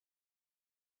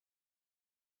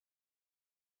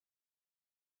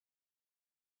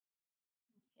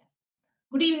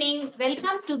Good evening.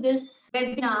 Welcome to this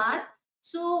webinar.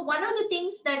 So one of the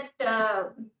things that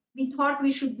we thought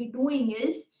we should be doing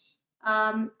is,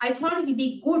 I thought it would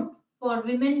be good for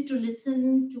women to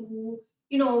listen to,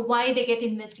 why they get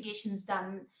investigations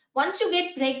done. Once you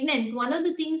get pregnant, one of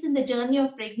the things in the journey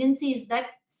of pregnancy is that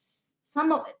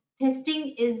some of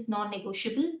testing is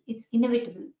non-negotiable. It's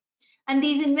inevitable. And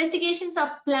these investigations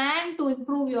are planned to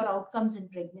improve your outcomes in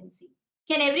pregnancy.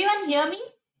 Can everyone hear me?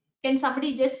 Can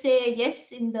somebody just say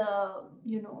yes in the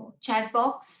chat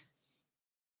box?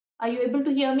 Are you able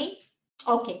to hear me?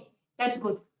 Okay, that's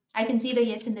good. I can see the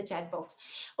yes in the chat box.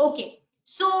 Okay,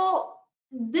 so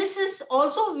this is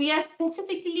also, we are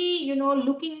specifically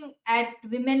looking at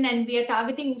women, and we are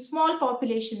targeting small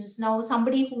populations. Now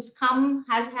somebody who's come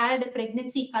has had a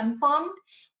pregnancy confirmed,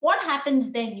 what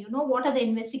happens then? What are the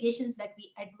investigations that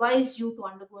we advise you to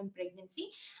undergo in pregnancy,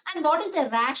 and what is the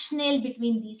rationale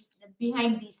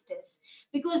behind these tests?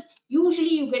 Because usually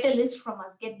you get a list from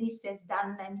us, get these tests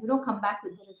done, and come back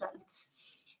with the results.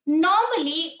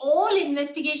 Normally, all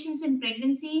investigations in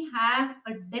pregnancy have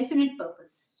a definite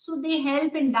purpose. So they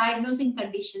help in diagnosing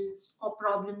conditions or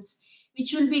problems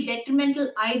which will be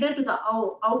detrimental either to the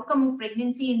outcome of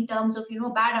pregnancy in terms of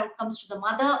bad outcomes to the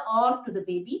mother or to the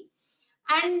baby.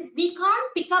 And we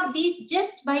can't pick up these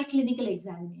just by clinical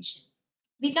examination.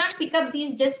 We can't pick up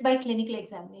these just by clinical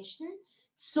examination.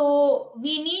 So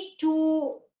we need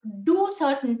to do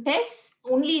certain tests.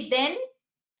 Only then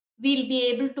we'll be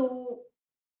able to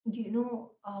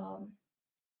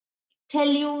tell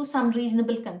you some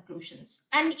reasonable conclusions.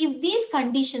 And if these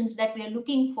conditions that we are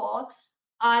looking for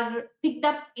are picked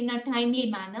up in a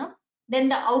timely manner, then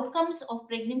the outcomes of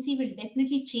pregnancy will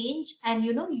definitely change, and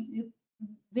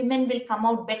women will come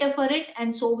out better for it,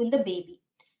 and so will the baby.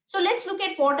 So let's look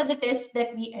at what are the tests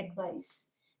that we advise.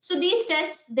 So these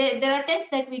tests, there are tests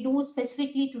that we do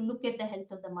specifically to look at the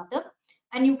health of the mother.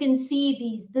 And you can see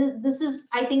these. This is,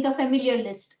 I think, a familiar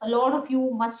list. A lot of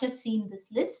you must have seen this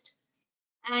list.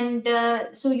 And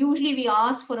so usually we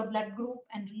ask for a blood group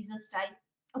and Rhesus type,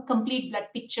 a complete blood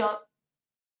picture,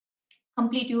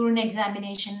 complete urine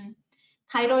examination,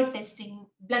 thyroid testing,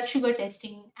 blood sugar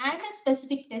testing, and a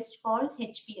specific test called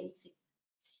HPLC.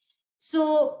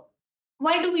 So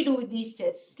why do we do these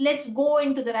tests? Let's go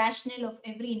into the rationale of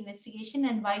every investigation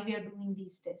and why we are doing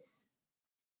these tests.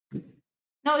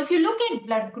 Now, if you look at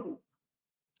blood group,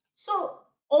 so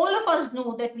all of us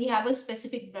know that we have a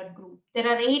specific blood group. There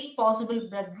are 8 possible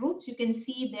blood groups. You can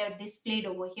see they're displayed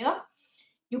over here.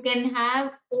 You can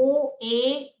have O,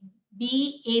 A,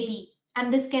 B, AB,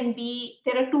 and this can be,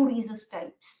 there are 2 Rhesus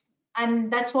types,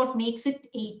 and that's what makes it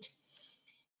 8.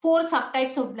 4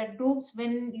 subtypes of blood groups.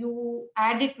 When you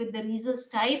add it with the Rhesus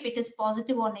type, it is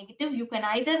positive or negative. You can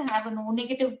either have an O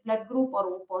negative blood group or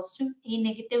O positive, A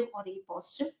negative or A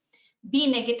positive,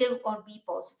 B negative or B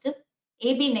positive,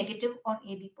 AB negative or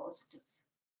AB positive.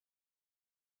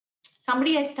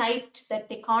 Somebody has typed that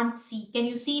they can't see. Can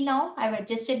you see now? I've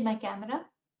adjusted my camera.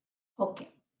 Okay.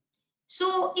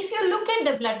 So if you look at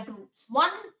the blood groups,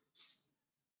 one,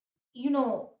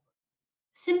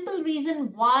 simple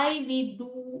reason why we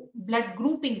do blood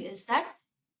grouping is that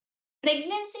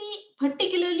pregnancy,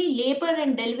 particularly labor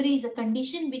and delivery, is a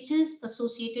condition which is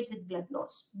associated with blood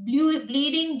loss.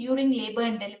 Bleeding during labor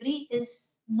and delivery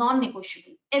is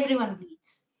non-negotiable. Everyone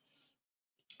bleeds.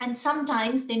 And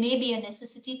sometimes there may be a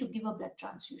necessity to give a blood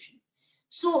transfusion.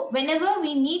 So whenever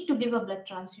we need to give a blood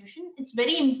transfusion, it's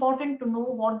very important to know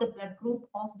what the blood group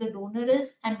of the donor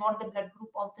is and what the blood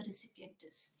group of the recipient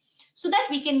is, so that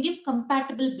we can give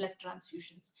compatible blood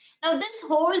transfusions. Now this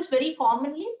holds very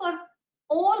commonly for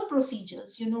all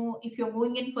procedures. If you're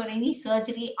going in for any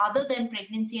surgery other than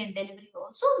pregnancy and delivery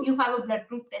also, you have a blood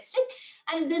group tested,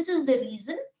 and this is the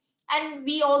reason. And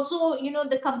we also,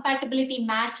 the compatibility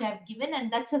match I've given,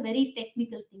 and that's a very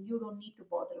technical thing. You don't need to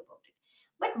bother about it.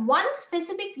 But one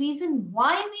specific reason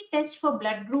why we test for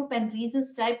blood group and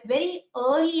Rhesus type very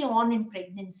early on in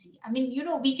pregnancy. I mean,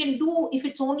 we can do, if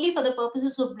it's only for the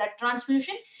purposes of blood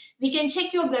transfusion, we can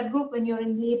check your blood group when you're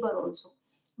in labor also.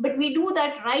 But we do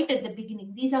that right at the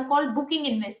beginning. These are called booking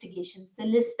investigations, the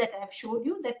list that I've showed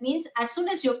you. That means as soon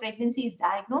as your pregnancy is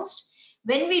diagnosed,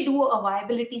 when we do a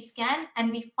viability scan and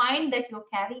we find that you're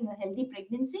carrying a healthy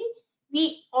pregnancy,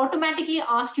 we automatically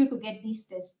ask you to get these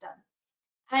tests done.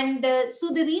 And so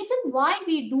the reason why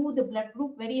we do the blood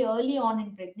group very early on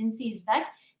in pregnancy is that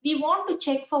we want to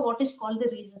check for what is called the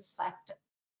Rhesus factor.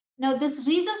 Now this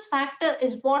Rhesus factor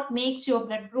is what makes your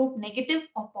blood group negative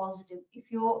or positive.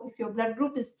 If your blood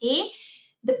group is A,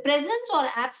 the presence or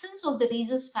absence of the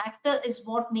Rhesus factor is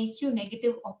what makes you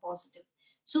negative or positive.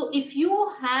 So if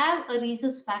you have a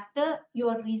Rhesus factor, you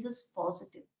are Rhesus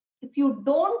positive. if you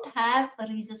don't have a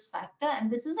rhesus factor, and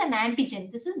this is an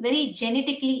antigen, this is very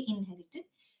genetically inherited,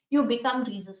 you become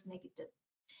rhesus negative.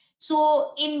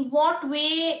 So in what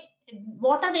way,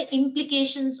 what are the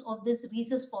implications of this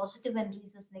rhesus positive and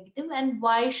rhesus negative, and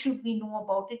why should we know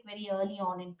about it very early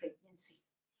on in pregnancy?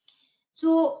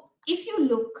 So if you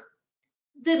look,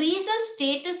 the rhesus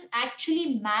status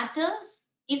actually matters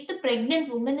if the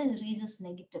pregnant woman is rhesus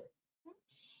negative.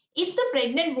 If the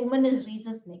pregnant woman is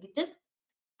rhesus negative,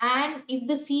 and if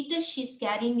the fetus she's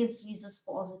carrying is rhesus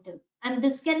positive, and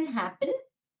this can happen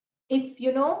if,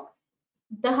 you know,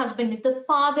 the husband, if the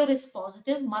father is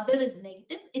positive, mother is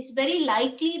negative, it's very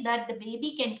likely that the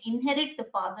baby can inherit the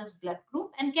father's blood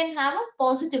group and can have a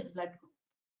positive blood group.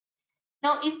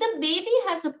 Now, if the baby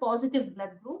has a positive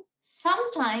blood group,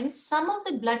 sometimes some of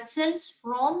the blood cells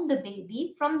from the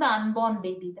baby, from the unborn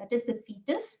baby, that is the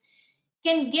fetus,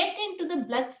 can get into the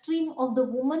bloodstream of the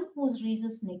woman who's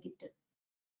rhesus negative.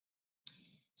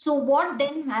 So what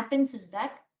then happens is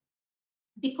that,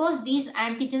 because these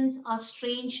antigens are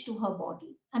strange to her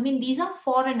body, I mean, these are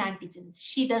foreign antigens,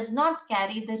 she does not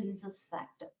carry the rhesus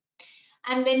factor.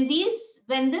 And when this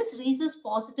rhesus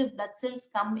positive blood cells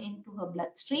come into her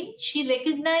bloodstream, she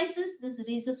recognizes this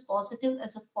rhesus positive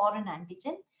as a foreign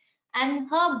antigen, and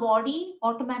her body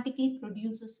automatically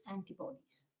produces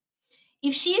antibodies.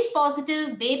 If she is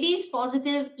positive, baby is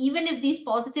positive, even if these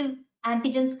positive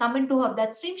antigens come into her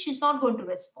bloodstream, she's not going to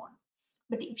respond.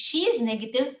 But if she is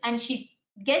negative and she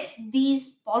gets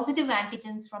these positive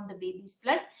antigens from the baby's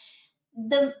blood,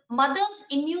 the mother's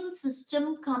immune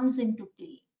system comes into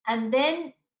play, and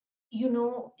then, you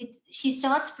know, she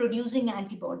starts producing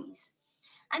antibodies.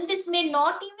 And this may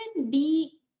not even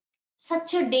be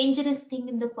such a dangerous thing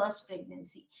in the first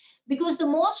pregnancy, because the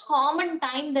most common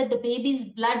time that the baby's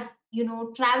blood, you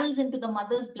know, travels into the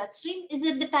mother's bloodstream is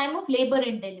at the time of labor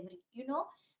and delivery. You know,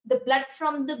 the blood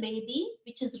from the baby,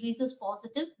 which is rhesus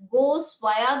positive, goes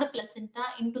via the placenta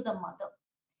into the mother,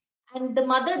 and the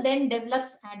mother then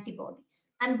develops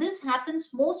antibodies, and this happens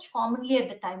most commonly at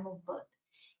the time of birth.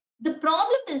 The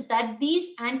problem is that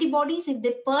these antibodies, if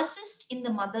they persist in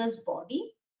the mother's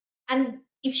body, and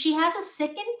if she has a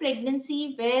second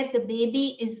pregnancy where the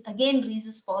baby is again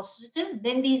rhesus positive,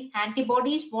 then these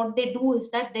antibodies, what they do is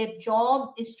that their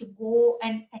job is to go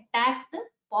and attack the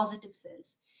positive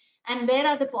cells. And where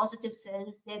are the positive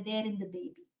cells? They're there in the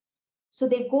baby. So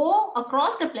they go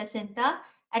across the placenta,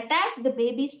 attack the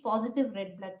baby's positive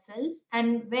red blood cells,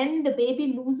 and when the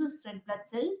baby loses red blood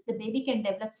cells, the baby can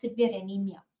develop severe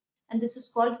anemia. And this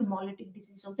is called hemolytic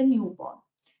disease of the newborn.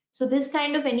 So this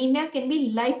kind of anemia can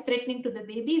be life-threatening to the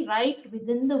baby right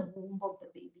within the womb of the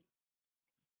baby.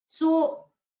 So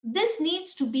this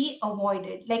needs to be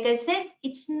avoided. Like I said,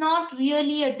 it's not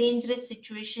really a dangerous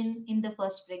situation in the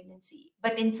first pregnancy,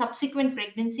 but in subsequent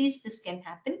pregnancies, this can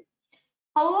happen.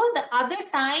 However, the other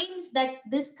times that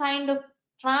this kind of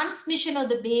transmission of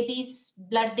the baby's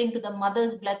blood into the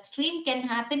mother's bloodstream can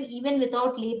happen even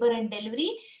without labor and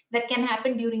delivery. That can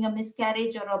happen during a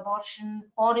miscarriage or abortion,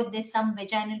 or if there's some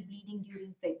vaginal bleeding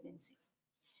during pregnancy.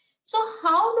 So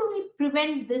how do we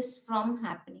prevent this from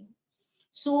happening?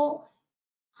 So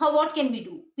what can we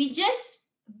do? We just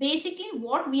basically,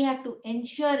 what we have to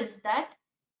ensure is that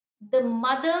the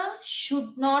mother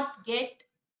should not get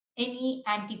any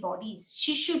antibodies.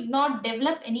 She should not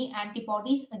develop any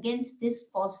antibodies against these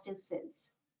positive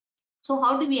cells. So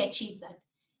how do we achieve that?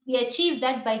 We achieve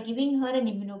that by giving her an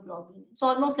immunoglobulin. It's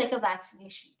almost like a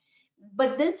vaccination.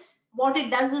 But this, what it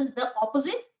does is the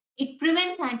opposite. It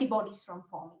prevents antibodies from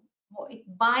forming. It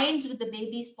binds with the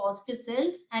baby's positive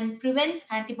cells and prevents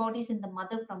antibodies in the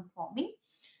mother from forming.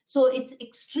 So it's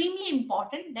extremely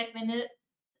important that when a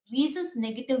rhesus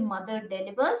negative mother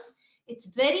delivers, it's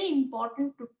very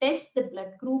important to test the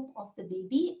blood group of the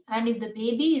baby. And if the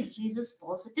baby is rhesus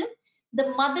positive, the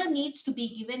mother needs to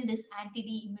be given this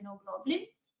anti-D immunoglobulin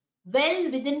well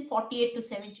within 48 to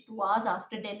 72 hours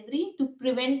after delivery to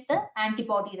prevent the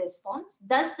antibody response.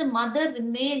 Thus, the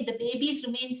babies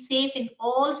remain safe in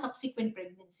all subsequent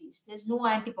pregnancies. There's no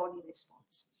antibody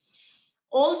response.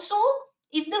 Also,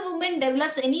 if the woman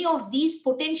develops any of these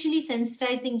potentially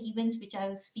sensitizing events which I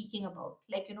was speaking about,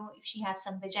 like, you know, if she has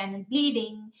some vaginal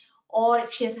bleeding, or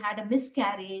if she has had a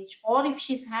miscarriage, or if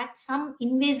she's had some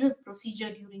invasive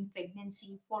procedure during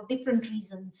pregnancy for different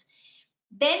reasons,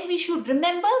 then we should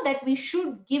remember that we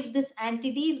should give this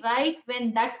anti-D right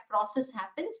when that process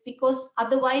happens, because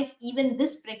otherwise even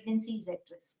this pregnancy is at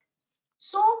risk.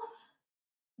 So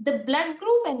the blood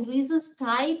group and rhesus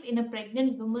type in a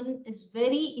pregnant woman is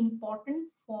very important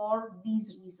for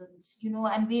these reasons, you know,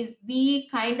 and we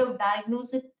kind of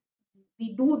diagnose it,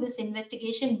 we do this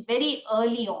investigation very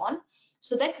early on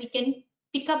so that we can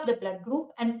pick up the blood group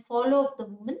and follow up the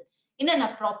woman in an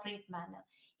appropriate manner.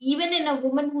 Even in a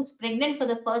woman who's pregnant for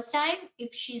the first time,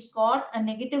 if she's got a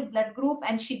negative blood group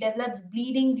and she develops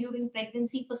bleeding during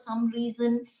pregnancy for some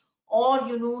reason,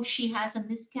 or she has a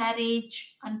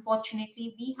miscarriage,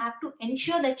 unfortunately, we have to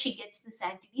ensure that she gets this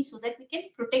anti-D so that we can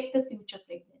protect the future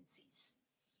pregnancies.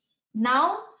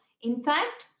 Now, in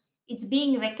fact, it's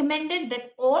being recommended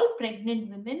that all pregnant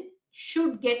women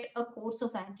should get a course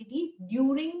of anti-D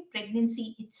during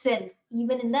pregnancy itself,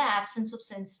 even in the absence of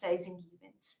sensitizing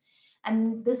events.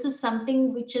 And this is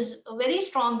something which is a very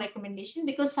strong recommendation,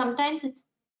 because sometimes it's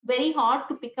very hard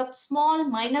to pick up small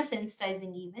minor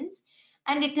sensitizing events.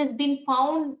 And it has been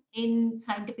found in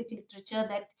scientific literature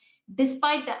that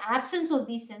despite the absence of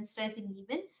these sensitizing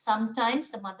events,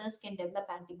 sometimes the mothers can develop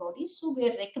antibodies. So we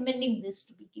are recommending this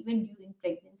to be given during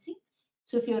pregnancy.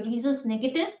 So if your Rhesus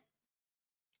negative,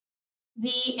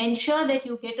 we ensure that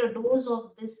you get a dose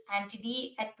of this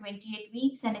anti-D at 28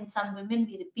 weeks, and in some women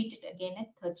we repeat it again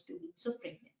at 32 weeks of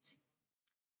pregnancy.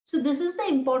 So this is the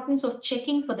importance of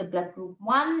checking for the blood group.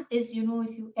 One is, if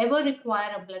you ever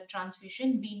require a blood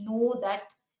transfusion, we know that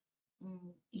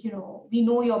we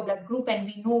know your blood group and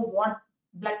we know what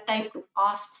blood type to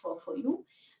ask for you.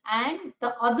 And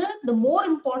the more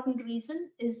important reason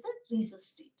is the Rhesus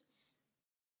status.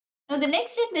 Now, the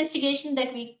next investigation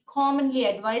that we commonly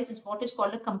advise is what is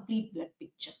called a complete blood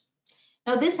picture.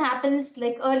 Now, this happens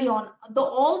like early on.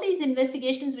 All these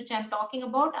investigations which I'm talking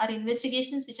about are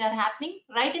investigations which are happening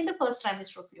right in the first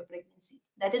trimester of your pregnancy.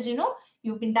 That is,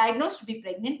 you've been diagnosed to be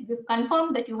pregnant. We've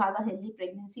confirmed that you have a healthy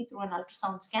pregnancy through an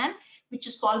ultrasound scan, which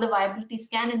is called the viability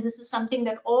scan. And this is something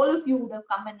that all of you would have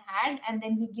come and had. And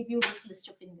then we give you this list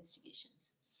of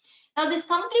investigations. Now, this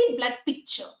complete blood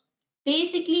picture,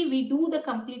 basically, we do the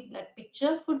complete blood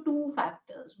picture for two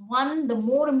factors. One, the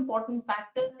more important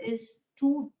factor is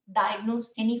to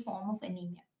diagnose any form of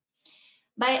anemia.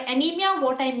 By anemia,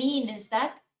 what I mean is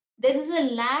that there is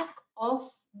a lack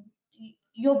of,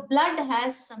 your blood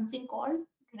has something called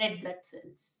red blood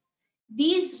cells.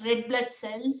 These red blood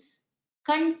cells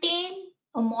contain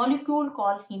a molecule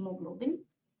called hemoglobin.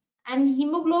 And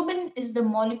hemoglobin is the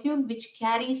molecule which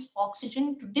carries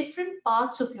oxygen to different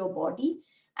parts of your body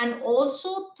and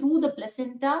also through the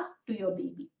placenta to your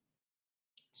baby.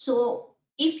 So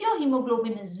if your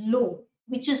hemoglobin is low,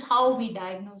 which is how we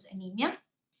diagnose anemia,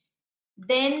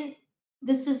 then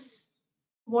this is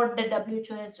what the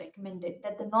WHO has recommended,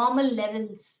 that the normal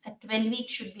levels at 12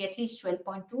 weeks should be at least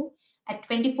 12.2, at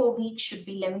 24 weeks should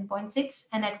be 11.6,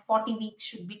 and at 40 weeks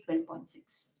should be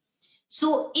 12.6.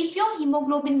 So if your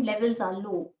hemoglobin levels are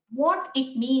low, what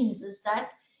it means is that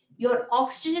your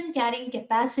oxygen carrying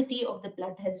capacity of the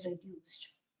blood has reduced,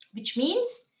 which means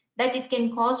that it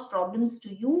can cause problems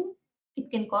to you,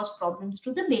 it can cause problems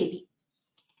to the baby.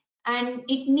 And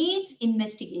it needs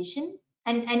investigation.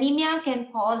 And anemia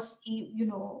can cause,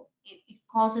 it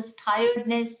causes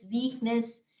tiredness,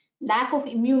 weakness, lack of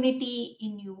immunity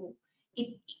in you.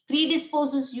 It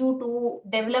predisposes you to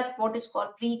develop what is called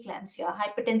preeclampsia,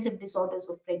 hypertensive disorders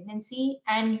of pregnancy,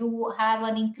 and you have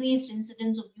an increased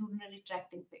incidence of urinary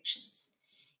tract infections.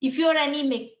 If you're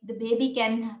anemic, the baby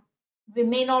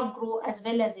may not grow as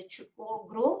well as it should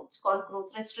grow. It's called growth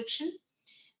restriction.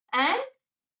 And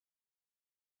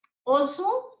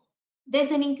also,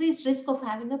 there's an increased risk of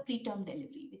having a preterm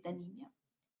delivery with anemia.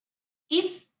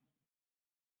 If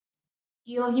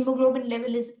your hemoglobin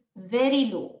level is very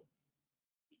low,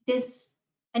 there's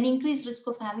an increased risk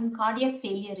of having cardiac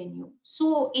failure in you.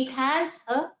 So it has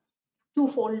a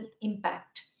twofold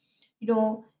impact.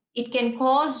 It can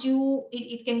cause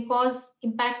it can cause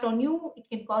impact on you, it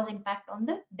can cause impact on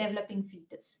the developing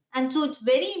fetus. And so it's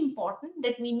very important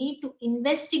that we need to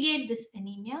investigate this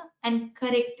anemia and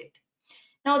correct it.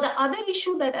 Now, the other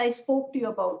issue that I spoke to you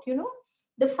about,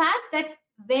 the fact that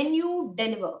when you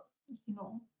deliver,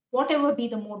 whatever be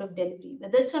the mode of delivery,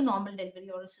 whether it's a normal delivery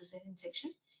or a cesarean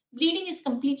section, bleeding is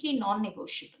completely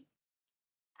non-negotiable.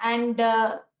 And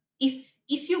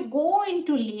if you go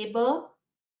into labor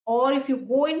or if you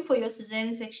go in for your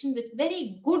cesarean section with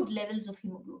very good levels of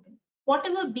hemoglobin,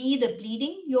 whatever be the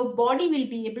bleeding, your body will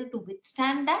be able to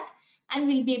withstand that and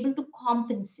will be able to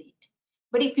compensate.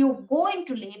 But if you go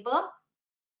into labor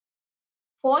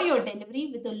for your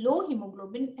delivery with a low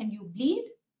hemoglobin and you bleed,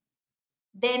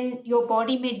 then your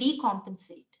body may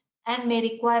decompensate and may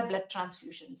require blood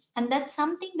transfusions. And that's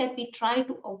something that we try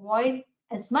to avoid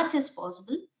as much as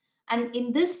possible. And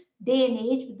in this day and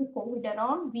age with the COVID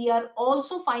around, we are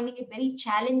also finding it very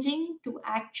challenging to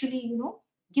actually,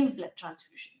 give blood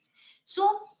transfusions. So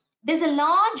there's a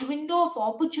large window of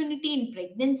opportunity in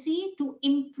pregnancy to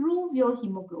improve your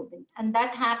hemoglobin, and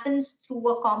that happens through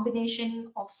a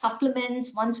combination of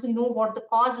supplements. Once we know what the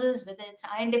cause is, whether it's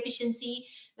iron deficiency,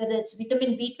 whether it's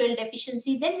vitamin B12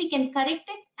 deficiency, then we can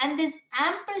correct it, and there's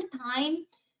ample time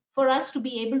for us to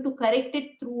be able to correct it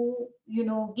through,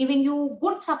 giving you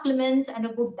good supplements and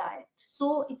a good diet.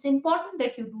 So it's important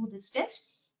that you do this test.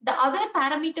 The other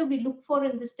parameter we look for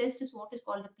in this test is what is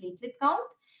called the platelet count.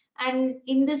 And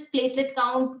in this platelet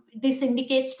count, this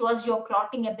indicates to us your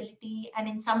clotting ability. And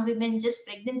in some women, just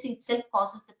pregnancy itself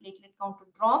causes the platelet count to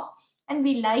drop. And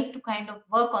we like to kind of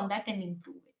work on that and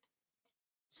improve it.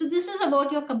 So this is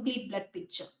about your complete blood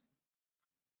picture.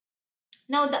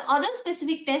 Now, the other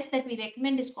specific test that we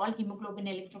recommend is called hemoglobin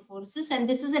electrophoresis, and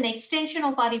this is an extension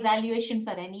of our evaluation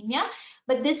for anemia.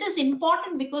 But this is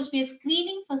important because we are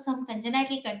screening for some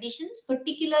congenital conditions,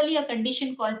 particularly a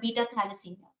condition called beta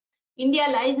thalassemia. India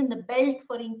lies in the belt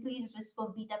for increased risk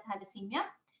of beta thalassemia.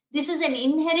 This is an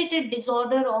inherited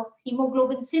disorder of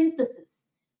hemoglobin synthesis.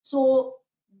 So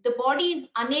the body is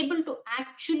unable to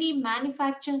actually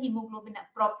manufacture hemoglobin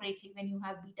appropriately when you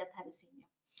have beta thalassemia.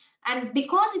 And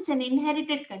because it's an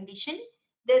inherited condition,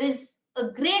 there is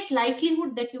a great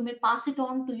likelihood that you may pass it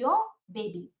on to your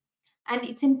baby. And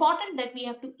it's important that we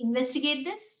have to investigate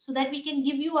this so that we can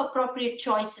give you appropriate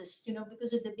choices,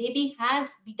 because if the baby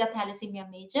has beta thalassemia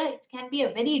major, it can be a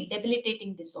very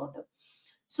debilitating disorder.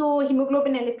 So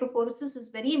hemoglobin electrophoresis is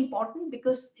very important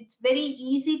because it's very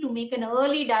easy to make an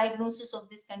early diagnosis of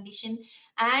this condition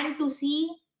and to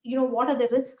see, what are the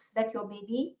risks that your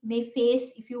baby may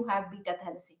face if you have beta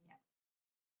thalassemia.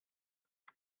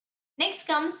 Next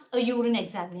comes a urine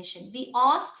examination. We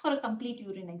ask for a complete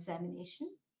urine examination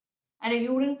and a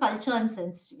urine culture and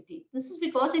sensitivity. This is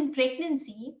because in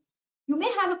pregnancy, you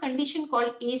may have a condition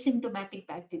called asymptomatic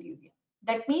bacteriuria.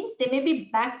 That means there may be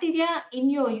bacteria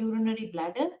in your urinary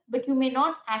bladder, but you may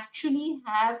not actually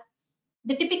have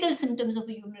the typical symptoms of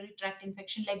a urinary tract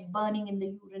infection like burning in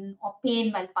the urine or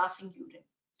pain while passing urine.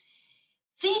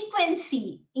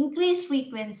 Frequency, increased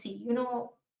frequency,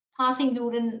 passing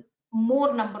urine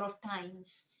more number of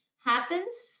times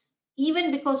happens even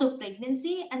because of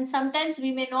pregnancy, and sometimes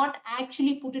we may not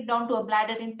actually put it down to a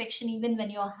bladder infection even when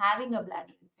you're having a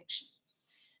bladder infection.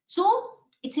 So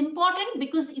it's important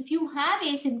because if you have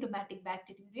asymptomatic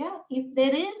bacteriuria, if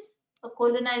there is a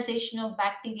colonization of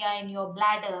bacteria in your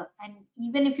bladder, and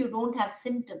even if you don't have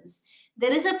symptoms,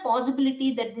 there is a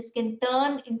possibility that this can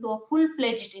turn into a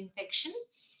full-fledged infection.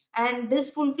 And this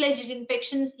full-fledged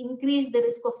infections increase the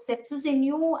risk of sepsis in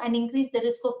you and increase the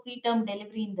risk of preterm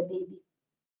delivery in the baby.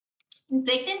 In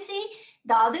pregnancy,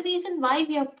 the other reason why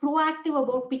we are proactive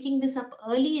about picking this up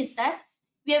early is that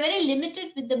we are very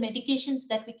limited with the medications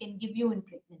that we can give you in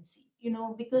pregnancy,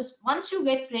 because once you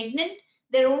get pregnant,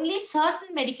 there are only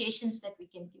certain medications that we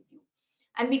can give you.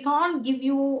 And we can't give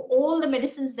you all the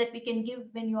medicines that we can give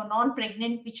when you are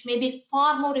non-pregnant, which may be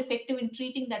far more effective in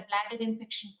treating that bladder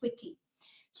infection quickly.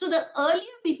 So the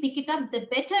earlier we pick it up, the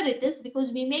better it is,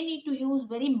 because we may need to use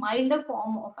very milder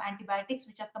form of antibiotics,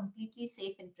 which are completely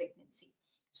safe in pregnancy.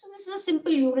 So this is a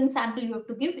simple urine sample you have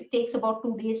to give. It takes about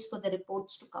 2 days for the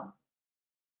reports to come.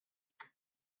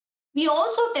 We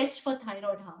also test for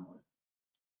thyroid hormone.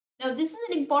 Now, this is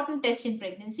an important test in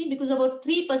pregnancy because about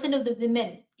 3% of the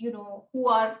women, who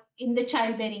are in the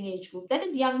childbearing age group, that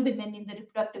is young women in the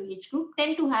reproductive age group,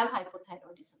 tend to have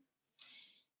hypothyroidism.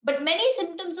 But many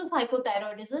symptoms of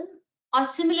hypothyroidism are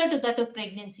similar to that of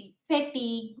pregnancy: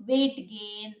 fatigue, weight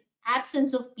gain,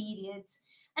 absence of periods.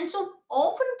 And so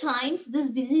oftentimes this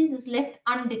disease is left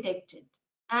undetected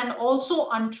and also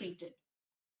untreated.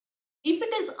 If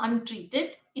it is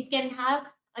untreated, it can have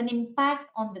an impact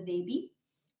on the baby,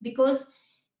 because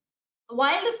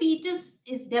while the fetus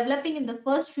is developing in the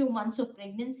first few months of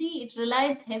pregnancy, it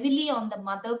relies heavily on the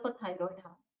mother for thyroid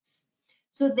hormones.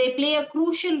 So they play a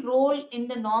crucial role in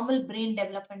the normal brain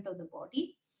development of the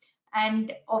body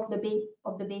and of the baby.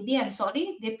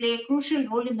 They play a crucial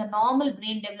role in the normal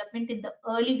brain development in the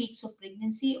early weeks of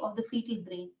pregnancy of the fetal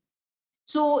brain.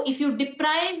 So if you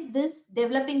deprive this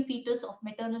developing fetus of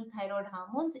maternal thyroid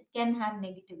hormones, it can have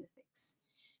negative effects.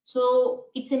 So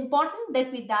it's important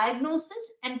that we diagnose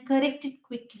this and correct it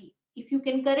quickly. If you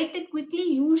can correct it quickly,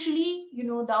 usually,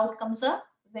 the outcomes are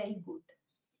very good.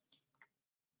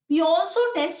 We also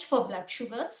test for blood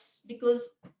sugars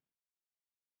because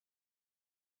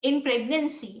in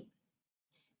pregnancy,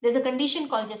 there's a condition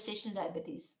called gestational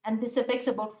diabetes, and this affects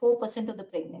about 4% of the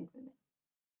pregnant women.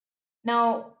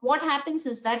 Now, what happens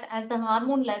is that as the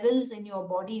hormone levels in your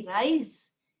body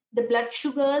rise, the blood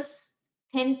sugars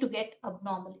tend to get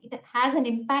abnormal. It has an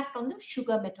impact on the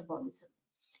sugar metabolism,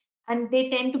 and they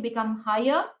tend to become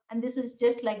higher. And this is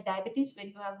just like diabetes, when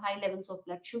you have high levels of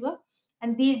blood sugar.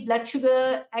 And these blood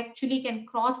sugar actually can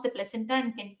cross the placenta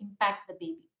and can impact the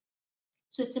baby.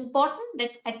 So it's important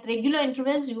that at regular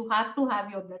intervals, you have to have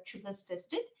your blood sugars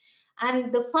tested.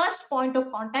 And the first point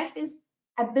of contact is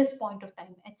at this point of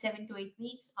time, at 7 to 8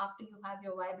 weeks after you have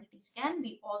your viability scan,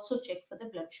 we also check for the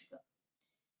blood sugar.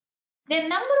 There are a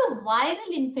number of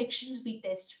viral infections we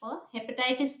test for,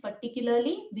 hepatitis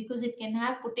particularly, because it can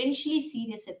have potentially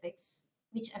serious effects,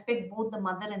 which affect both the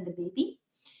mother and the baby.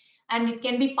 And it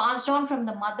can be passed on from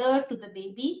the mother to the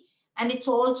baby. And it's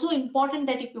also important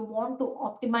that if you want to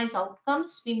optimize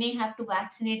outcomes, we may have to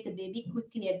vaccinate the baby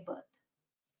quickly at birth.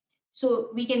 So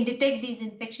we can detect these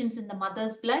infections in the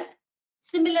mother's blood.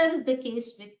 Similar is the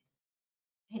case with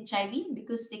HIV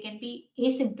because they can be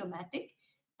asymptomatic.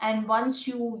 And once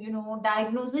you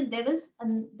diagnose it,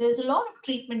 there's a lot of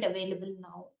treatment available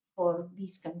now for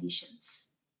these conditions.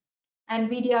 And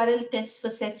VDRL tests for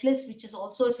syphilis, which is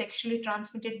also a sexually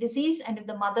transmitted disease. And if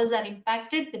the mothers are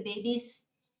impacted, the babies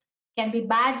can be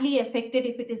badly affected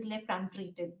if it is left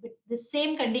untreated. But the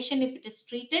same condition, if it is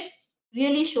treated,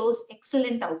 really shows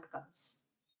excellent outcomes.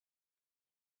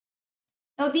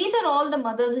 Now, these are all the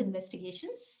mother's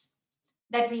investigations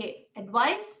that we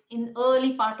advise in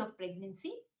early part of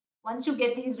pregnancy. Once you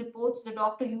get these reports, the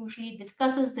doctor usually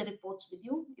discusses the reports with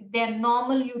you. If they are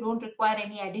normal, you don't require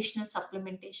any additional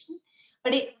supplementation.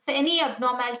 But if any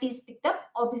abnormality is picked up,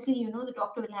 obviously, the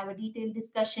doctor will have a detailed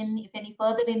discussion. If any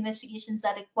further investigations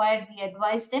are required, we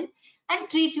advise them and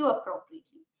treat you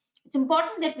appropriately. It's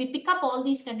important that we pick up all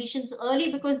these conditions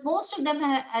early because most of them,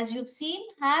 as you've seen,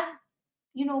 have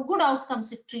good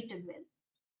outcomes if treated well.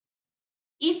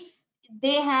 If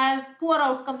they have poor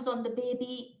outcomes on the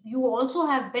baby, you also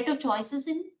have better choices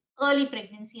in early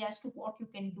pregnancy as to what you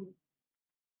can do.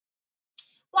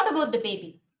 What about the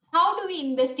baby? How do we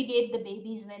investigate the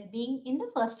baby's well-being in the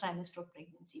first trimester of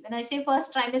pregnancy? When I say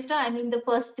first trimester, I mean the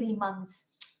first 3 months,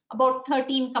 about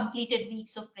 13 completed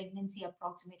weeks of pregnancy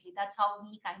approximately. That's how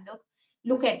we kind of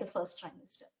look at the first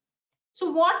trimester. So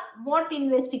what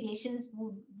investigations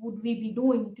would we be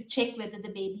doing to check whether the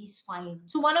baby is fine?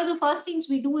 So one of the first things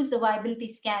we do is the viability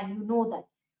scan. You know that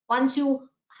once you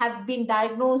have been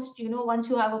diagnosed, once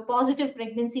you have a positive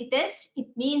pregnancy test, it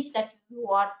means that you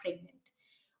are pregnant.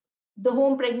 The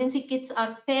home pregnancy kits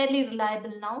are fairly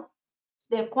reliable now.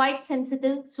 They're quite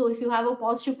sensitive. So if you have a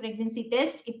positive pregnancy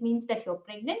test, it means that you're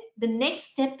pregnant. The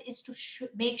next step is to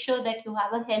make sure that you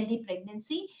have a healthy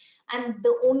pregnancy. And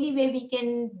the only way we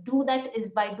can do that is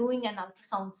by doing an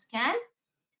ultrasound scan.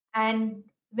 And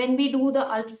when we do the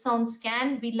ultrasound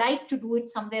scan, we like to do it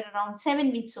somewhere around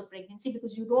 7 weeks of pregnancy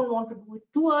because you don't want to do it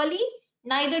too early,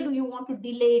 neither do you want to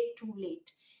delay it too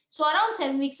late. So around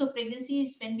 7 weeks of pregnancy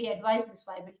is when we advise this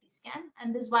viability scan.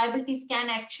 And this viability scan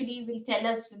actually will tell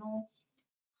us,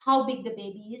 how big the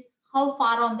baby is, how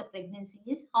far on the pregnancy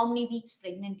is, how many weeks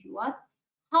pregnant you are,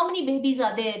 how many babies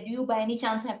are there, do you by any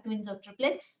chance have twins or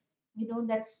triplets?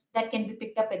 That can be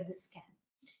picked up at this scan.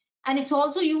 And it's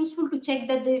also useful to check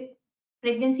that the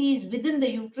pregnancy is within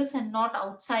the uterus and not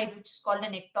outside, which is called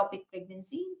an ectopic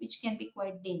pregnancy, which can be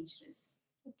quite dangerous.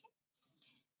 Okay.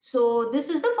 So this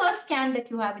is the first scan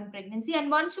that you have in pregnancy. And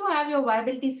once you have your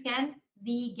viability scan,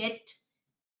 we get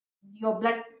your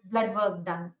blood work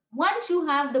done. Once you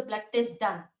have the blood test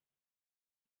done,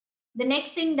 the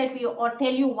next thing that we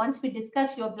tell you once we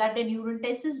discuss your blood and urine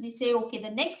tests is we say, okay, the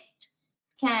next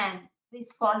scan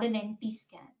is called an NT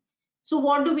scan. So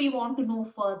what do we want to know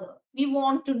further? We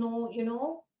want to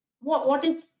know, what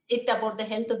is it about the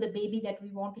health of the baby that we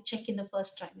want to check in the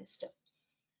first trimester.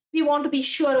 We want to be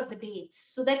sure of the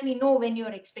dates so that we know when your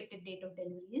expected date of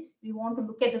delivery is. We want to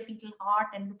look at the fetal heart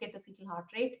and look at the fetal heart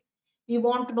rate. We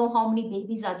want to know how many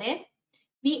babies are there.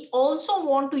 We also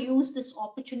want to use this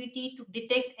opportunity to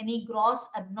detect any gross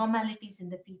abnormalities in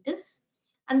the fetus.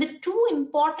 And the two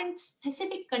important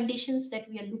specific conditions that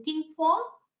we are looking for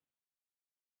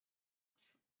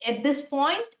at this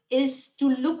point is to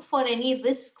look for any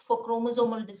risk for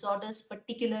chromosomal disorders,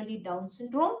 particularly Down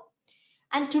syndrome,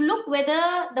 and to look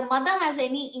whether the mother has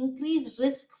any increased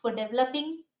risk for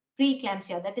developing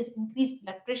preeclampsia, that is increased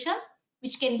blood pressure,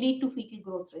 which can lead to fetal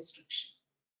growth restriction.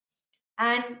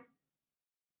 And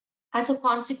as a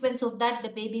consequence of that, the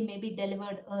baby may be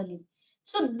delivered early.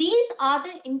 So these are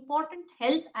the important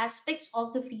health aspects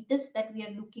of the fetus that we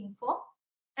are looking for.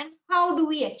 And how do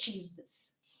we achieve this?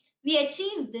 We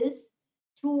achieve this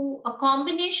through a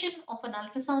combination of an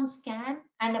ultrasound scan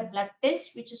and a blood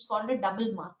test, which is called a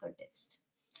double marker test.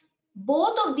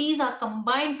 Both of these are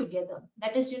combined together.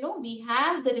 That is, we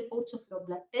have the reports of your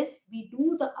blood test, we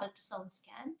do the ultrasound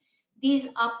scan. These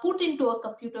are put into a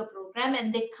computer program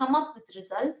and they come up with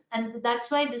results. And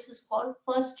that's why this is called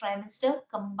first trimester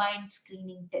combined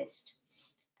screening test.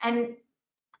 And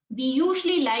we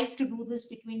usually like to do this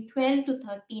between 12 to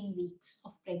 13 weeks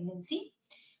of pregnancy.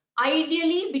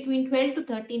 Ideally, between 12 to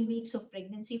 13 weeks of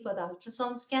pregnancy for the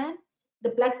ultrasound scan. The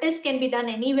blood test can be done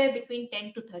anywhere between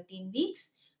 10 to 13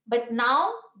 weeks. But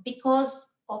now, because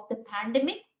of the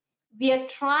pandemic, we are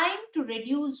trying to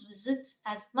reduce visits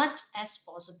as much as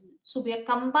possible. So we are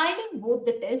combining both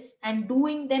the tests and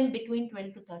doing them between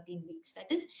 12 to 13 weeks.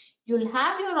 That is, you'll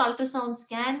have your ultrasound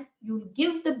scan, you'll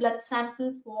give the blood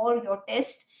sample for your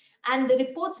test, and the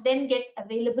reports then get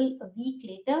available a week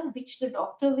later, which the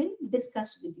doctor will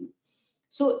discuss with you.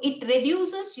 So it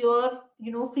reduces your,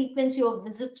 frequency of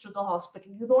visits to the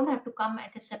hospital. You don't have to come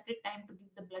at a separate time to give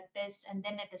the blood test and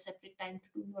then at a separate time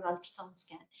to do your ultrasound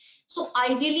scan. So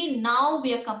ideally now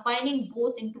we are combining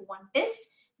both into one test.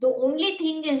 The only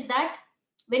thing is that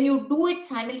when you do it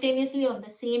simultaneously on the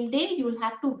same day, you'll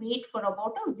have to wait for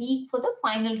about a week for the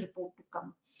final report to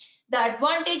come. The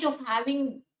advantage of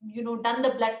having done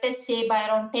the blood test say by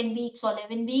around 10 weeks or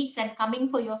 11 weeks and coming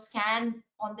for your scan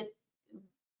on the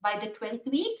by the 12th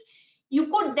week, you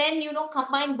could then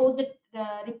combine both the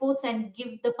reports and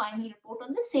give the final report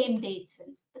on the same day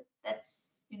itself. But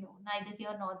that's neither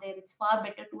here nor there. It's far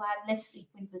better to have less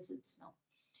frequent visits now.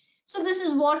 So this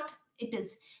is what it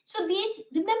is. So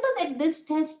remember that this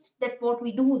test, that what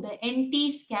we do, the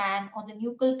NT scan or the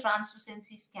nuchal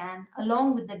translucency scan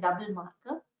along with the double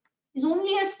marker, is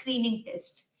only a screening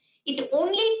test. It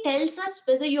only tells us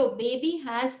whether your baby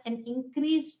has an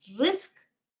increased risk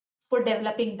for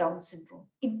developing Down syndrome.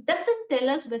 It doesn't tell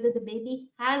us whether the baby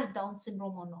has Down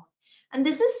syndrome or not. And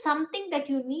this is something that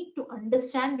you need to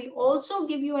understand. We also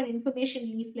give you an information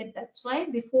leaflet, that's why,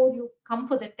 before you come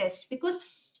for the test, because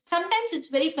sometimes it's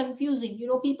very confusing.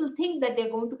 People think that they're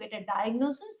going to get a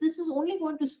diagnosis. This is only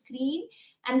going to screen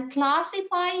and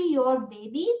classify your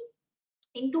baby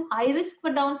into high risk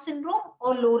for Down syndrome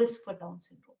or low risk for Down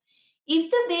syndrome. If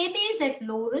the baby is at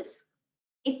low risk,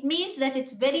 it means that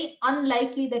it's very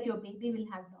unlikely that your baby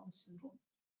will have Down syndrome.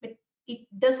 But it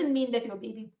doesn't mean that your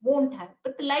baby won't have.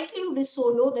 But the likelihood is so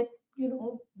low that,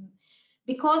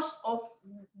 because of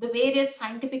the various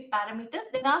scientific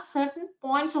parameters, there are certain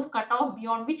points of cutoff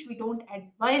beyond which we don't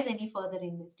advise any further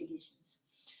investigations.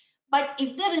 But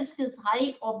if the risk is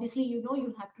high, obviously,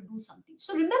 you'll have to do something.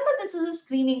 So remember, this is a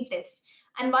screening test.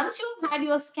 And once you've had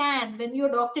your scan, when your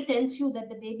doctor tells you that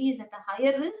the baby is at a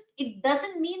higher risk, it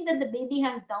doesn't mean that the baby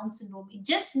has Down syndrome. It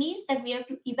just means that we have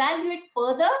to evaluate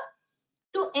further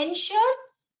to ensure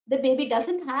the baby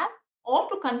doesn't have, or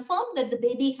to confirm that the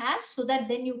baby has, so that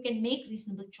then you can make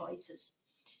reasonable choices.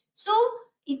 So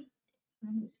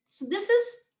this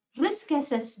is risk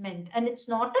assessment and it's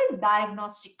not a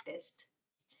diagnostic test.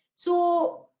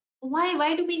 So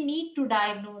why do we need to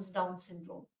diagnose Down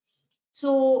syndrome?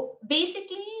 So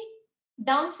basically,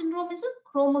 Down syndrome is a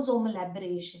chromosomal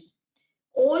aberration.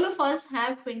 All of us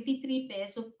have 23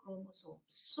 pairs of chromosomes.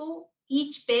 So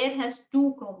each pair has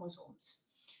 2 chromosomes.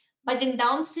 But in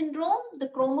Down syndrome, the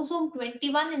chromosome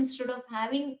 21, instead of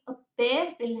having a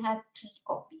pair, will have 3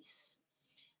 copies.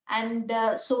 And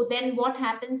so then what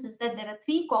happens is that there are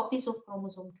 3 copies of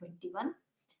chromosome 21.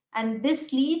 And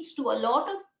this leads to a lot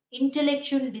of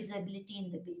intellectual disability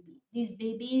in the baby. These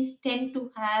babies tend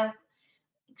to have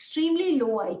extremely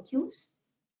low IQs,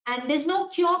 and there's no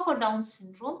cure for Down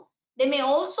syndrome. They may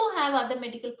also have other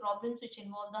medical problems which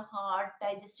involve the heart,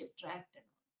 digestive tract.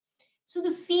 So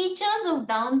the features of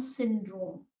Down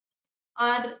syndrome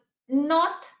are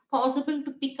not possible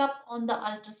to pick up on the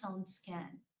ultrasound scan.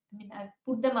 I mean, I've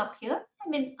put them up here. I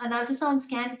mean, an ultrasound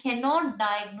scan cannot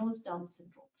diagnose Down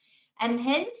syndrome. And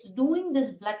hence, doing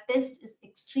this blood test is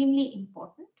extremely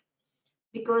important,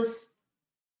 because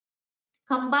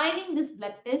combining this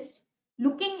blood test,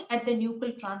 looking at the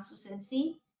nuchal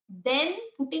translucency, then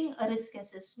putting a risk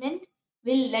assessment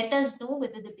will let us know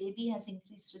whether the baby has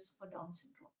increased risk for Down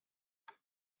syndrome.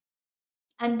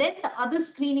 And then the other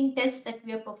screening test that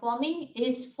we are performing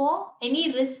is for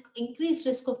any risk, increased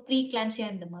risk of preeclampsia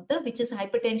in the mother, which is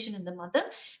hypertension in the mother.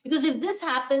 Because if this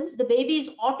happens, the baby is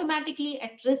automatically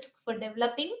at risk for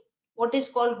developing what is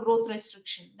called growth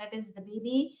restriction. That is, the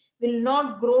baby will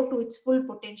not grow to its full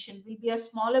potential, will be a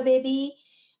smaller baby,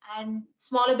 and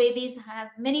smaller babies have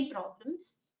many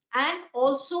problems. And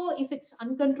also, if it's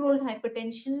uncontrolled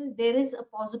hypertension, there is a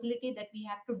possibility that we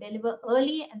have to deliver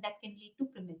early, and that can lead to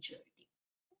prematurity.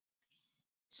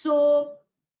 So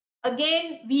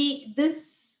again,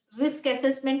 this risk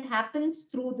assessment happens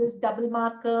through this double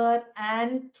marker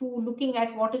and through looking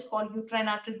at what is called uterine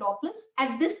artery Dopplers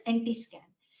at this NT scan.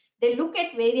 They look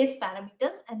at various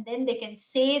parameters, and then they can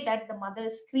say that the mother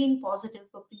is screen positive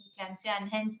for preeclampsia, and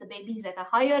hence the baby is at a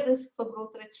higher risk for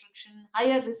growth restriction,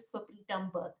 higher risk for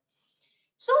preterm birth.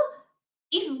 So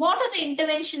what are the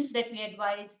interventions that we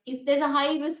advise? If there's a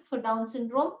high risk for Down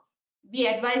syndrome, we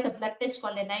advise a blood test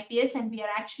called NIPS, and we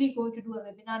are actually going to do a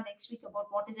webinar next week about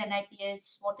what is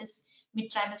NIPS, what is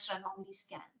mid-trimester anomaly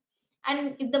scan.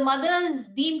 And if the mother is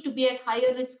deemed to be at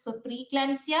higher risk for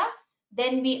preeclampsia,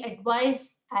 then we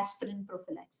advise aspirin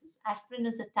prophylaxis. Aspirin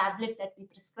is a tablet that we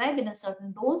prescribe in a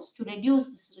certain dose to reduce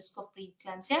this risk of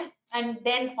preeclampsia, and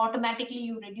then automatically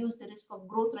you reduce the risk of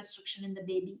growth restriction in the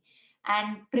baby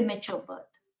and premature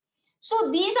birth.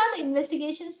 So these are the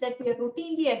investigations that we are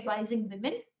routinely advising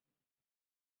women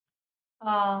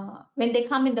when they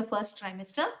come in the first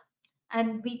trimester.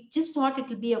 And we just thought it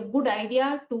will be a good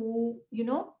idea to,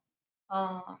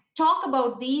 talk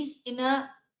about these in a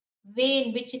way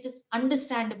in which it is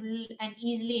understandable and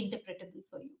easily interpretable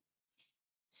for you.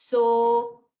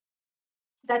 So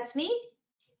that's me.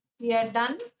 We are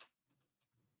done.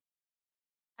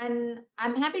 And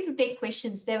I'm happy to take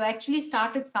questions. They've actually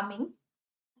started coming.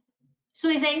 So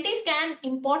is NT scan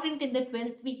important in the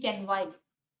 12th week and why?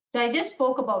 So I just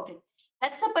spoke about it.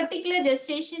 That's a particular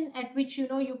gestation at which you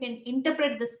can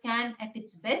interpret the scan at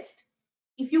its best.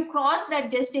 If you cross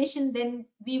that gestation, then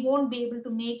we won't be able to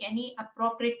make any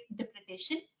appropriate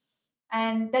interpretation.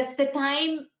 And that's the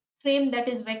time frame that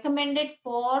is recommended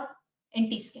for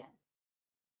NT scan.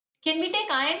 Can we take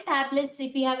iron tablets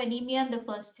if we have anemia in the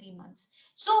first 3 months?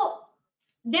 So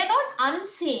they're not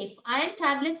unsafe. Iron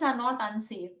tablets are not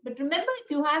unsafe. But remember,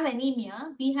 if you have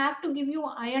anemia, we have to give you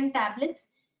iron tablets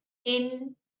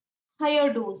in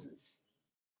higher doses.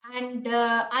 And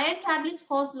iron tablets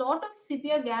cause a lot of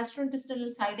severe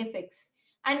gastrointestinal side effects.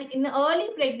 And in early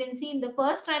pregnancy, in the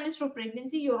first trimester of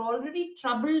pregnancy, you're already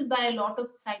troubled by a lot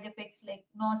of side effects like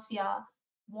nausea,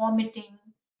 vomiting,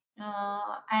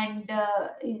 and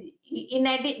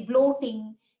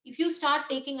bloating. If you start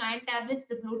taking iron tablets,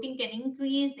 the bloating can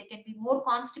increase, there can be more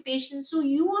constipation. So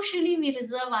usually we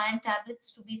reserve iron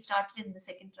tablets to be started in the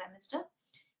second trimester.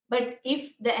 But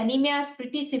if the anemia is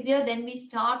pretty severe, then we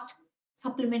start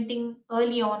supplementing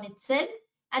early on itself,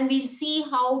 and we'll see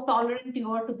how tolerant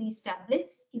you are to these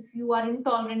tablets. If you are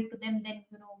intolerant to them, then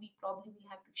we probably will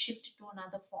have to shift to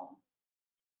another form.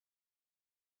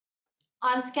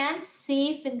 Are scans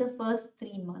safe in the first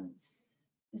 3 months?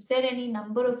 Is there any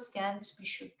number of scans we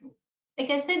should do? Like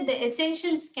I said, the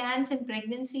essential scans in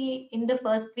pregnancy in the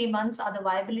first 3 months are the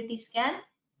viability scan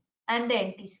and the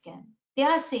NT scan. They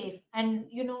are safe, and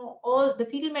all the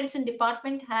fetal medicine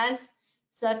department has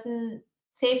certain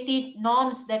safety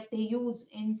norms that they use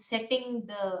in setting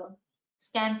the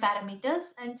scan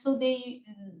parameters, and so they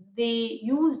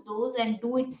use those and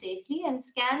do it safely, and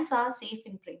scans are safe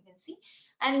in pregnancy.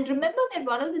 And remember that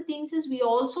one of the things is we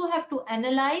also have to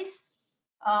analyze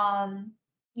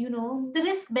the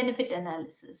risk benefit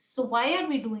analysis. So why are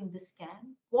we doing this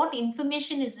scan? What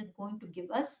information is it going to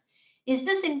give us? Is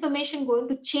this information going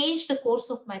to change the course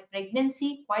of my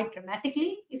pregnancy quite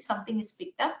dramatically if something is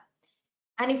picked up?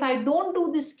 And if I don't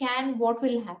do this scan, what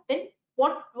will happen?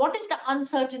 What is the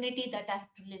uncertainty that I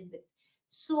have to live with?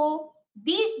 So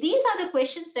these are the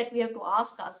questions that we have to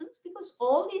ask ourselves, because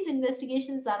all these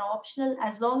investigations are optional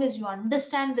as long as you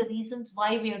understand the reasons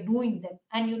why we are doing them.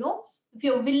 And if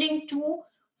you're willing to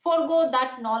forego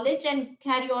that knowledge and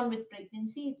carry on with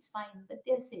pregnancy, it's fine, but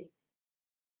they're safe.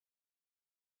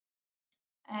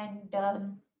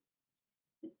 And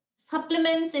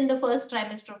supplements in the first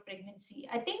trimester of pregnancy.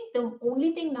 I think the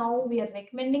only thing now we are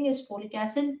recommending is folic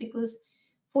acid, because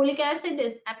folic acid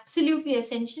is absolutely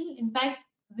essential. In fact,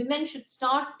 women should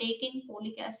start taking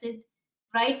folic acid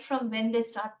right from when they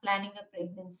start planning a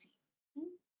pregnancy.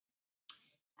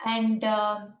 And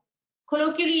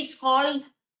colloquially, it's called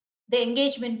the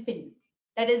engagement pill.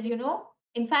 That is,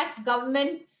 in fact,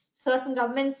 certain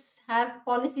governments have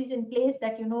policies in place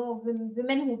that,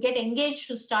 women who get engaged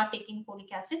should start taking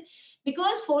folic acid,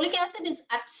 because folic acid is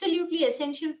absolutely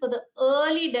essential for the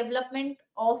early development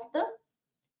of the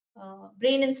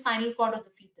brain and spinal cord of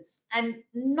the fetus. And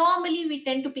normally we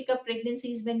tend to pick up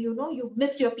pregnancies when you've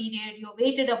missed your period, you've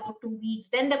waited about 2 weeks,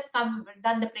 then they've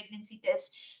done the pregnancy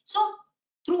test. So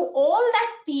through all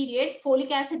that period,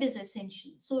 folic acid is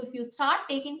essential. So if you start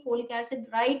taking folic acid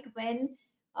right when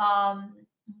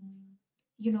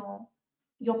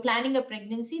you're planning a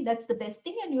pregnancy, that's the best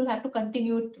thing, and you'll have to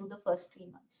continue it through the first 3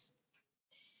 months.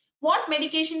 What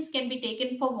medications can be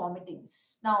taken for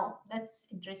vomitings? Now that's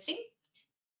interesting.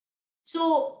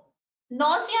 So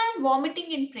nausea and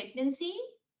vomiting in pregnancy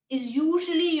is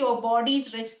usually your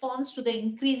body's response to the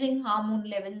increasing hormone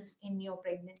levels in your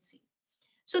pregnancy.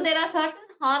 So there are certain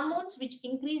hormones which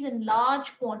increase in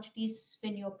large quantities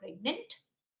when you're pregnant,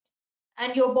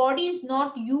 and your body is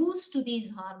not used to these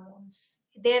hormones.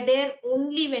 They're there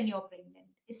only when you're pregnant.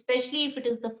 especially if it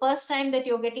is the first time that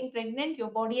you're getting pregnant,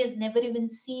 your body has never even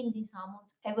seen these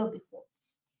hormones ever before.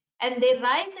 And they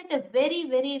rise at a very,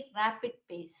 very rapid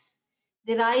pace.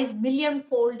 They rise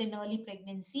million-fold in early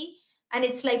pregnancy. And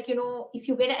it's like, if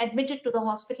you get admitted to the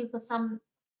hospital for some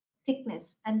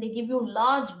thickness and they give you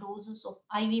large doses of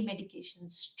IV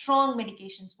medications, strong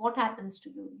medications, what happens to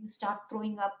you? You start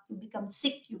throwing up, you become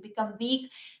sick, you become weak.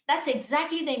 That's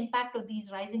exactly the impact of these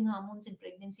rising hormones in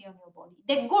pregnancy on your body.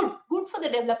 They're good for the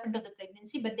development of the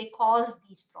pregnancy, but they cause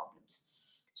these problems.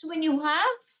 So when you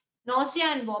have nausea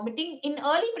and vomiting in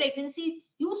early pregnancy,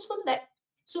 it's useful that,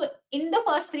 so in the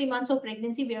first 3 months of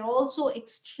pregnancy, we are also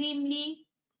extremely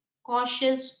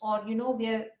cautious, or we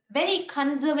are very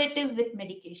conservative with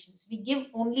medications. We give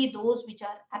only those which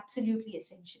are absolutely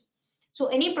essential. So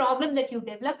any problem that you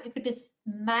develop, if it is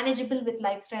manageable with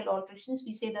lifestyle alterations,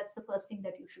 we say that's the first thing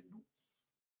that you should do.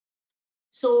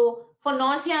 So for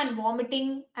nausea and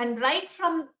vomiting, and right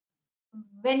from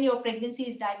when your pregnancy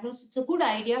is diagnosed, it's a good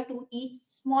idea to eat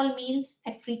small meals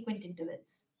at frequent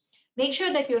intervals. Make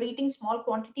sure that you're eating small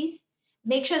quantities.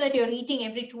 Make sure that you're eating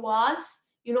every 2 hours.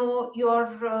 Your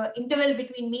interval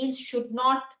between meals should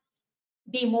not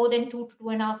be more than 2 to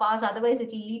 2.5 hours. Otherwise, it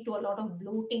will lead to a lot of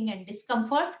bloating and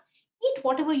discomfort. Eat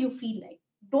whatever you feel like.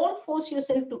 Don't force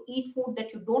yourself to eat food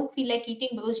that you don't feel like eating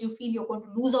because you feel you're going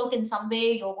to lose out in some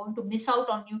way, you're going to miss out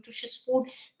on nutritious food.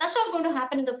 That's not going to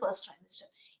happen in the first trimester.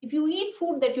 If you eat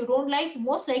food that you don't like,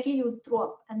 most likely you'll throw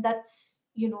up, and that's,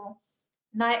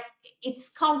 it's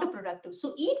counterproductive.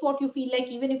 So eat what you feel like,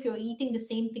 even if you're eating the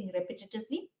same thing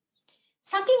repetitively.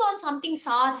 Sucking on something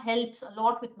sour helps a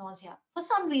lot with nausea. For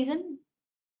some reason,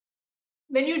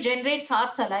 when you generate sour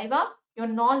saliva, your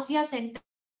nausea center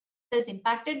is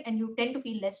impacted and you tend to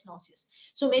feel less nauseous.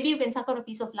 So maybe you can suck on a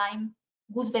piece of lime,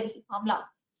 gooseberry, amla,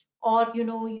 or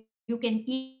you can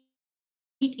eat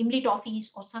imli toffees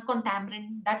or suck on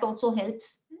tamarind. That also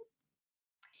helps.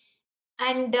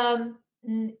 And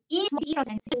eat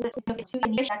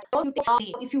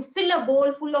if you fill a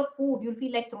bowl full of food, you'll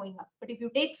feel like throwing up. But if you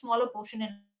take smaller portion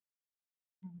and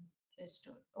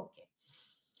restore, okay.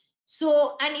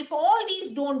 So, and if all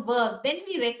these don't work, then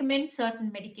we recommend certain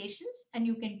medications and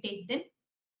you can take them.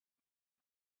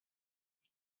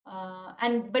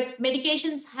 But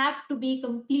medications have to be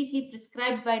completely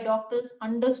prescribed by doctors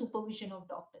under supervision of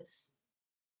doctors.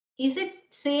 Is it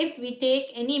safe we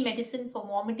take any medicine for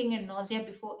vomiting and nausea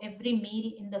before every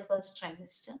meal in the first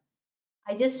trimester?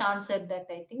 I just answered that,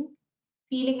 I think.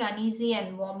 Feeling uneasy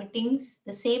and vomitings,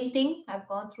 the same thing. I've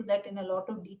gone through that in a lot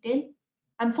of detail.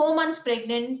 I'm 4 months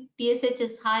pregnant, TSH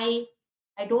is high,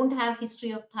 I don't have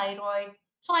history of thyroid.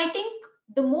 So I think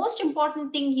the most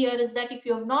important thing here is that if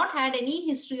you have not had any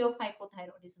history of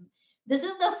hypothyroidism, this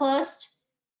is the first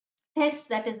test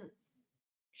that is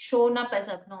shown up as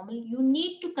abnormal, you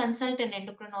need to consult an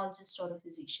endocrinologist or a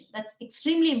physician. That's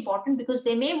extremely important because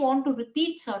they may want to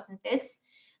repeat certain tests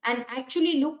and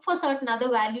actually look for certain other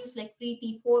values like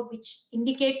free T4, which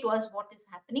indicate to us what is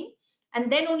happening,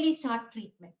 and then only start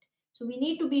treatment. So we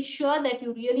need to be sure that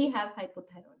you really have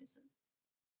hypothyroidism.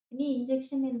 Any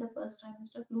injection in the first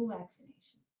trimester? Flu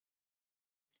vaccination.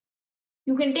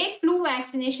 You can take flu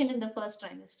vaccination in the first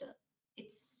trimester.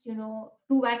 It's,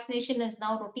 flu vaccination is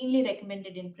now routinely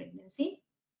recommended in pregnancy.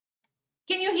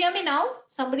 Can you hear me now?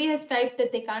 Somebody has typed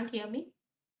that they can't hear me.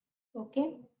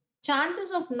 Okay.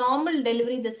 Chances of normal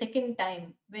delivery the second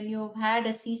time when you've had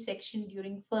a C-section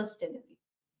during first delivery.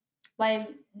 While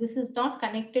this is not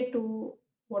connected to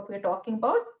what we're talking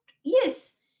about,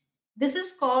 yes, this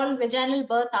is called vaginal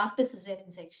birth after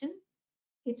cesarean section.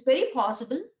 It's very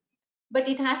possible, but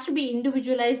it has to be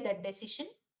individualized, that decision.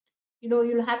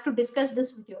 You'll have to discuss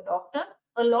this with your doctor.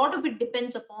 A lot of it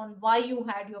depends upon why you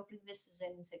had your previous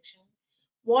cesarean section.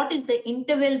 What is the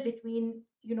interval between,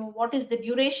 what is the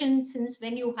duration since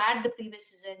when you had the previous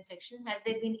cesarean section? Has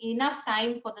there been enough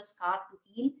time for the scar to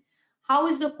heal? How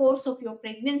is the course of your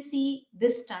pregnancy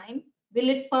this time? Will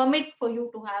it permit for you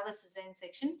to have a cesarean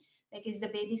section? Like, is the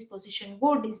baby's position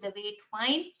good? Is the weight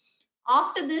fine?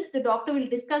 After this, the doctor will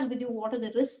discuss with you what are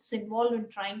the risks involved in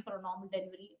trying for a normal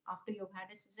delivery after you've had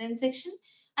a cesarean section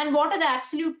and what are the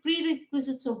absolute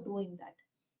prerequisites of doing that.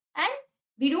 And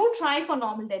we do try for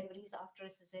normal deliveries after a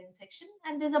cesarean section,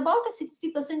 and there's about a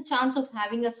 60% chance of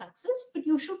having a success, but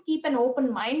you should keep an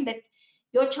open mind that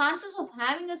your chances of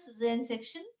having a cesarean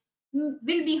section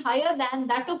will be higher than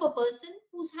that of a person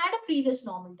who's had a previous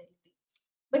normal delivery.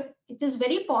 But it is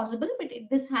very possible, but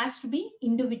this has to be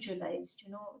individualized.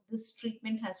 This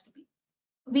treatment has to be.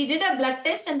 We did a blood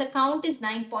test and the count is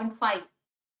 9.5.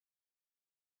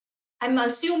 I'm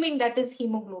assuming that is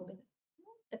hemoglobin.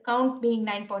 The count being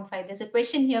 9.5. There's a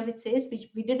question here which says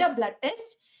we did a blood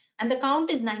test and the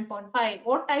count is 9.5,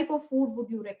 what type of food would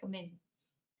you recommend?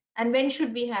 And when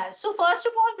should we have? So first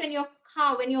of all, when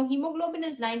your hemoglobin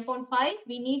is 9.5,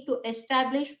 we need to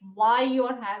establish why you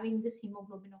are having this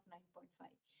hemoglobin of 9.5.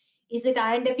 Is it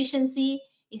iron deficiency?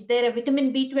 Is there a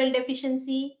vitamin B12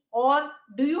 deficiency? Or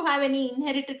do you have any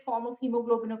inherited form of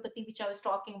hemoglobinopathy, which I was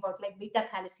talking about, like beta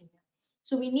thalassemia?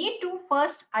 So we need to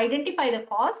first identify the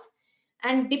cause,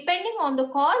 and depending on the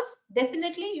cause,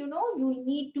 definitely, you'll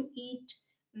need to eat.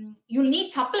 You'll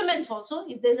need supplements also.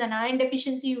 If there's an iron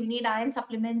deficiency, you'll need iron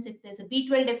supplements. If there's a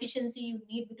B12 deficiency, you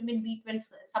need vitamin B12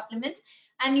 supplements.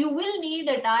 And you will need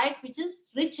a diet which is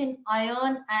rich in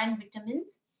iron and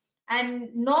vitamins.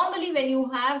 And normally when you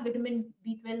have vitamin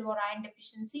B12 or iron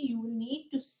deficiency, you will need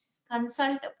to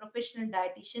consult a professional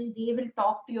dietitian. They will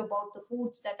talk to you about the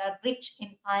foods that are rich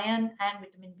in iron and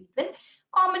vitamin B12.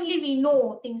 Commonly, we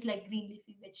know things like green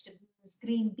leafy vegetables,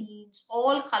 green beans,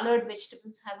 all colored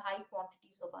vegetables have high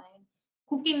quantities of iron.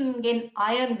 Cooking in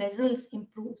iron vessels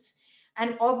improves.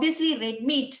 And obviously, red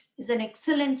meat is an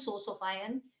excellent source of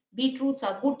iron. Beetroots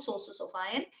are good sources of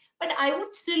iron. But I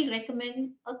would still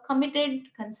recommend a committed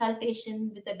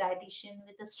consultation with a dietitian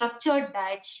with a structured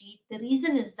diet sheet. The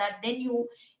reason is that then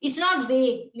it's not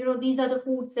vague. These are the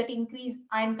foods that increase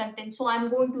iron content, so I'm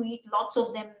going to eat lots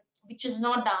of them, which is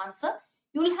not the answer.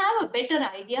 You'll have a better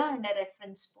idea and a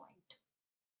reference point.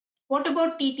 What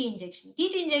about TT injection?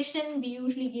 TT injection, we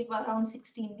usually give around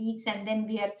 16 weeks, and then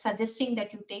we are suggesting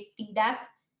that you take TDAP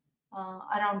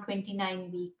around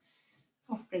 29 weeks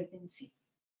of pregnancy.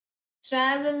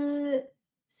 Travel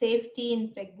safety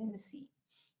in pregnancy.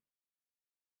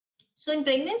 So in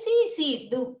pregnancy, see,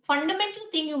 the fundamental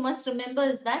thing you must remember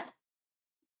is that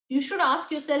you should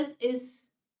ask yourself, is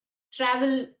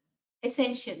travel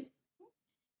essential?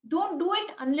 Don't do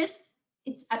it unless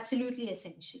it's absolutely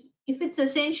essential. If it's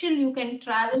essential, you can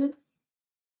travel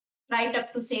right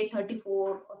up to say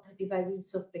 34 or 35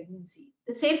 weeks of pregnancy.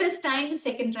 The safest time is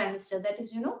second trimester, that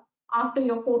is, after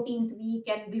your 14th week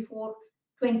and before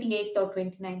 28th or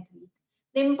 29th week.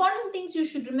 The important things you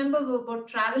should remember about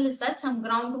travel is that some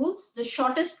ground rules. The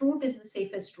shortest route is the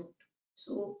safest route.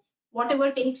 So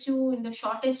whatever takes you in the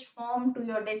shortest form to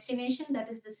your destination,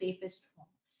 that is the safest form.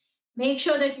 Make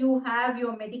sure that you have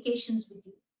your medications with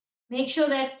you. Make sure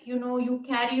that you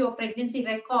carry your pregnancy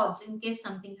records in case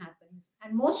something happens.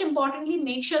 And most importantly,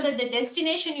 make sure that the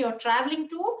destination you're traveling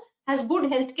to has good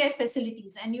healthcare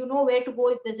facilities and you know where to go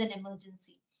if there's an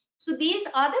emergency. So these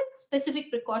are the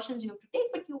specific precautions you have to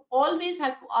take, but you always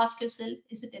have to ask yourself,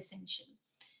 is it essential?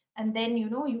 And then you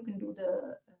can do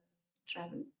the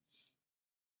travel.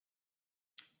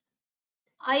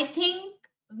 I think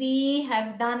we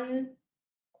have done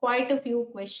quite a few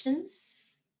questions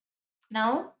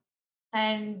now,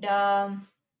 and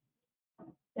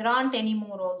there aren't any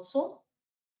more also.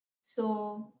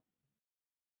 So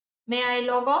may I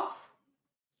log off?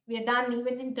 We are done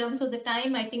even in terms of the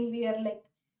time. I think we are like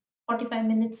 45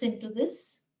 minutes into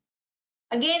this.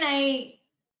 Again, I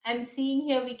am seeing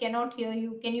here we cannot hear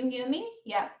you. Can you hear me?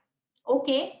 Yeah.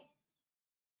 Okay.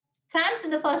 Cramps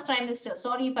in the first trimester.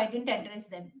 Sorry if I didn't address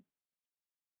them.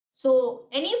 So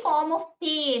any form of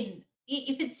pain,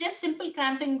 if it's just simple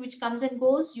cramping which comes and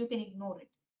goes, you can ignore it.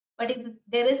 But if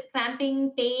there is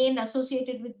cramping, pain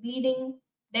associated with bleeding,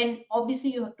 then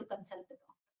obviously you have to consult the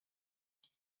doctor.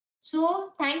 So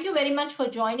thank you very much for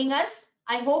joining us.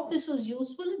 I hope this was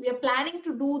useful. We are planning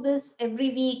to do this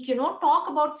every week, talk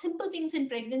about simple things in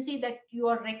pregnancy that you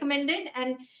are recommended.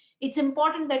 And it's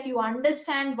important that you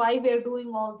understand why we're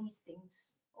doing all these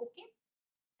things. Okay.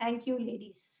 Thank you,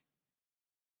 ladies.